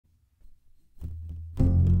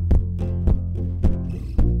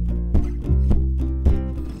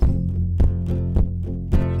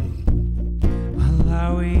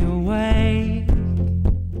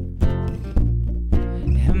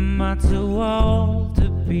too old to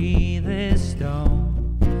be this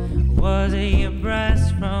stone? Was it your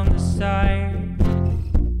breast from the start?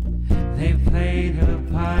 They played a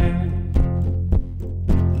part.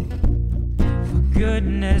 For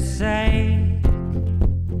goodness sake,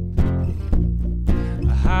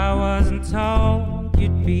 I wasn't told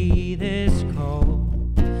you'd be this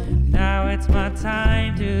cold. Now it's my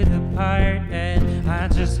time to depart, and I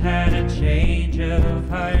just had a change of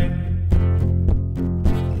heart.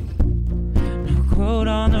 Now quote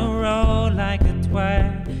on the road like a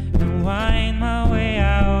twat and wind my way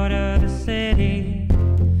out of the city.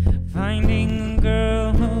 Finding a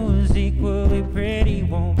girl who's equally pretty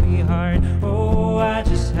won't be hard. Oh, I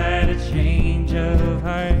just had a change of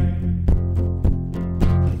heart.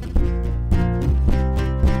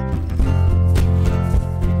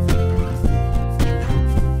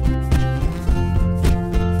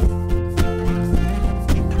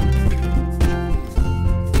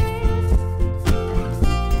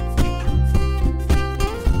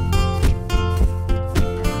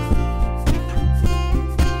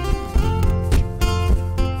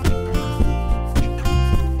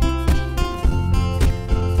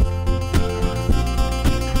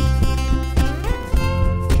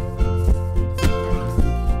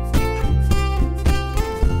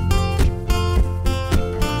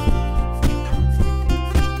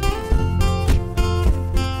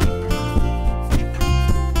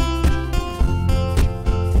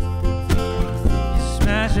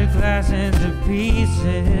 Glass into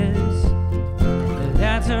pieces.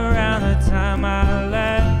 That's around the time I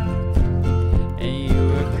left, and you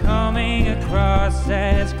were coming across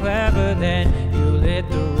as clever. Then you lit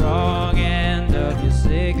the wrong end of your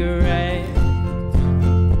cigarette.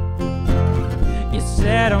 You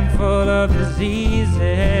said I'm full of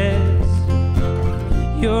diseases.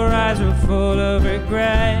 Your eyes were full of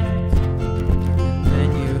regret.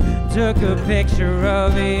 Took a picture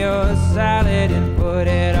of your salad and put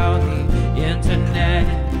it on the internet.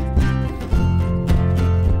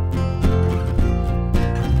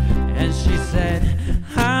 And she said,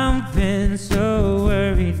 I've been so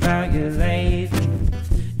worried about you lately.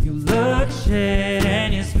 You look shit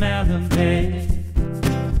and you smell the bit.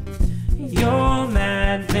 You're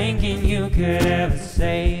mad thinking you could ever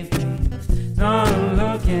save me. It's not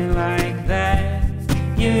looking like that.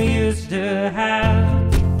 You used to have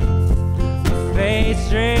face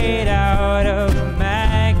straight out of a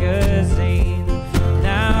magazine.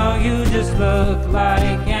 Now you just look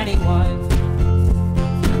like anyone.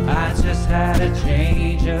 I just had a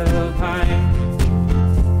change of heart.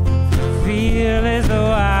 Feel as though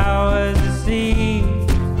I was deceived.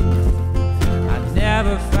 I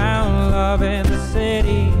never found love in the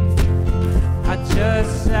city. I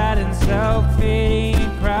just sat in self-pity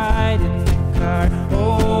and cried in the car.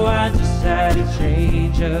 Oh, I just had a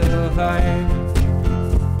change of heart.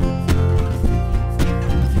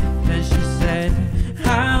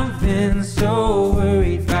 I've been so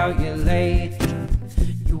worried about you lately.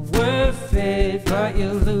 You're worth it, but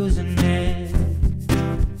you're losing it.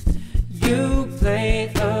 You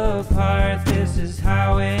played a part, this is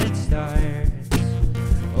how it starts.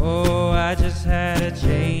 Oh, I just had a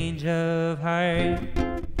change of heart.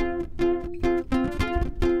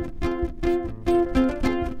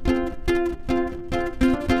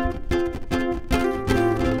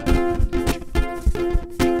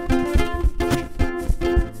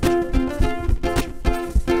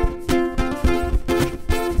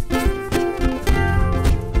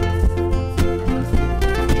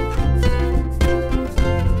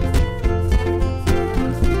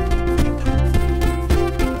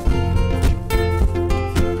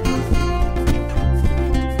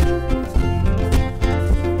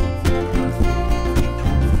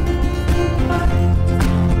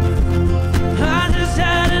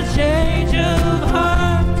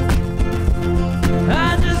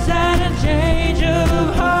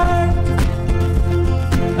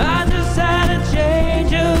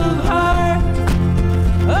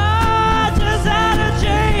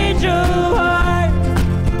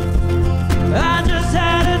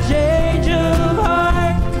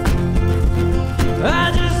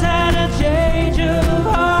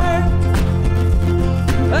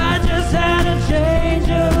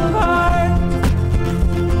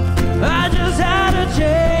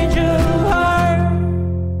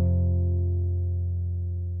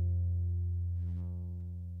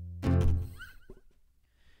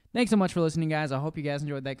 Thanks so much for listening, guys. I hope you guys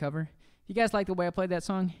enjoyed that cover. If you guys like the way I played that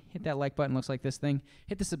song, hit that like button, looks like this thing.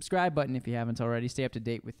 Hit the subscribe button if you haven't already. Stay up to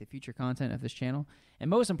date with the future content of this channel. And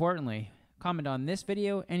most importantly, comment on this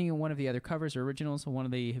video, any one of the other covers or originals, one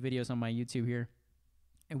of the videos on my YouTube here,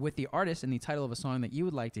 and with the artist and the title of a song that you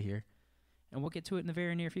would like to hear. and we'll get to it in the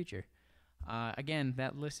very near future. Again,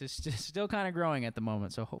 that list is still kind of growing at the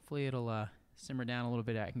moment, so hopefully it'll simmer down a little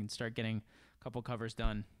bit. I can start getting a couple covers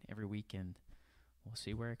done every week, and we'll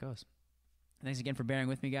see where it goes. Thanks again for bearing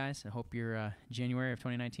with me, guys. I hope your January of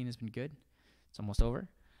 2019 has been good. It's almost over.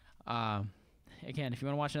 Again, if you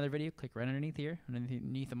want to watch another video, click right underneath here,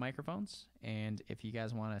 underneath the microphones. And if you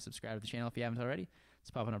guys want to subscribe to the channel if you haven't already, it's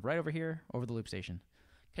popping up right over here over the loop station.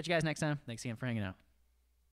 Catch you guys next time. Thanks again for hanging out.